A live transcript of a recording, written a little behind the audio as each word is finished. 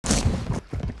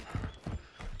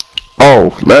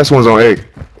Oh, last one's on A.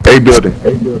 A building.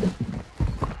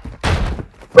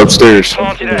 Upstairs.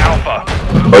 Planted at Alpha.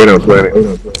 Oh, you don't plan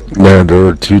it. Man, there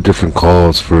were 2 different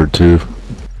calls for it too.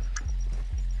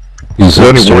 He's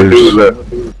There's only one dude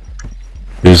upstairs. left.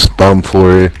 He's bomb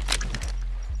for it.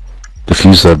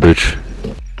 Defuse that bitch.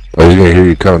 Oh, he's gonna hear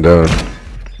you count down. First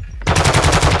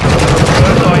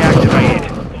eye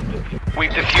activated.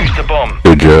 We've defused the bomb.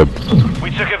 Good job.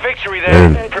 We took a victory there.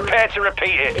 Man. Prepare to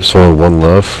repeat it. Just only 1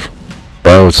 left.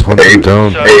 Wow, it's 100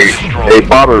 down. Hey,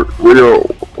 Bobber, where your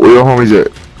homies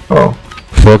at? Oh.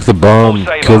 Fuck the bomb. All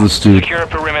sailor. Kill this dude. Secure a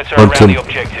perimeter Hunt around him. the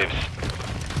objectives.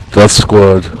 That's the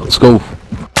squad. Let's go.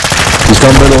 He's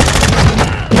down middle.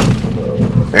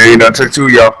 Hey, now took 2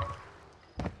 y'all.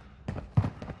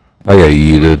 I got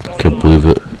yeeted. Can't believe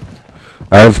it.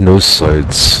 I have no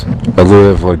sights. I literally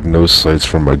have like no sights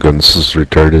for my gun. This is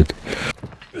retarded.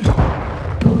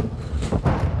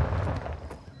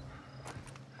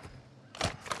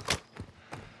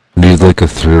 Need like a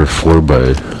 3 or 4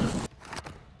 by.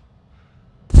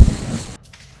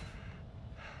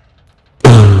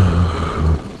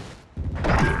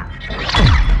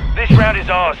 This round is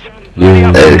ours. Yeah. Ready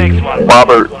up for the Hey, next one.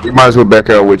 Bobber, you might as well back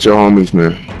out with your homies,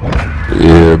 man.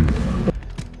 Yeah,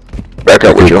 Back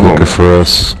out with your quicker homies. for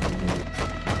us.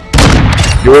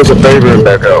 Do us a favor and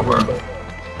back out, man.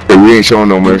 Hey, we ain't showing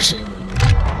no mercy.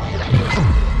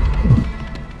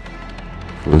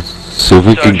 Let's see if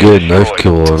we can get a knife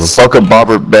kill on him. Fuck up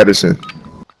Bobber Battison.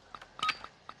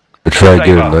 I try to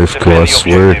get a Saber, knife kill, defend I the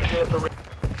swear. objectives.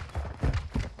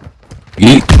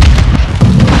 Yeet.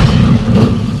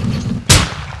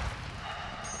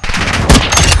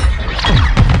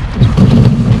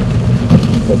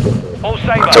 All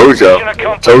Saber. I told y'all. Mission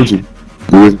accomplished. Told you.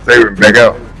 Do us a favor and back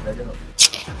out.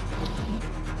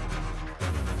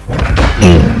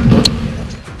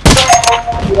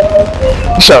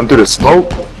 You shot him through the smoke?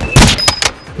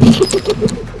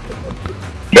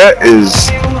 That is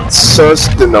sus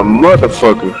than a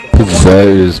motherfucker. That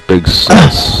is big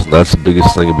sus. That's the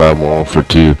biggest thing about Modern Warfare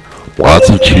 2. Lots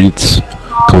of cheats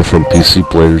come from PC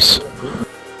players.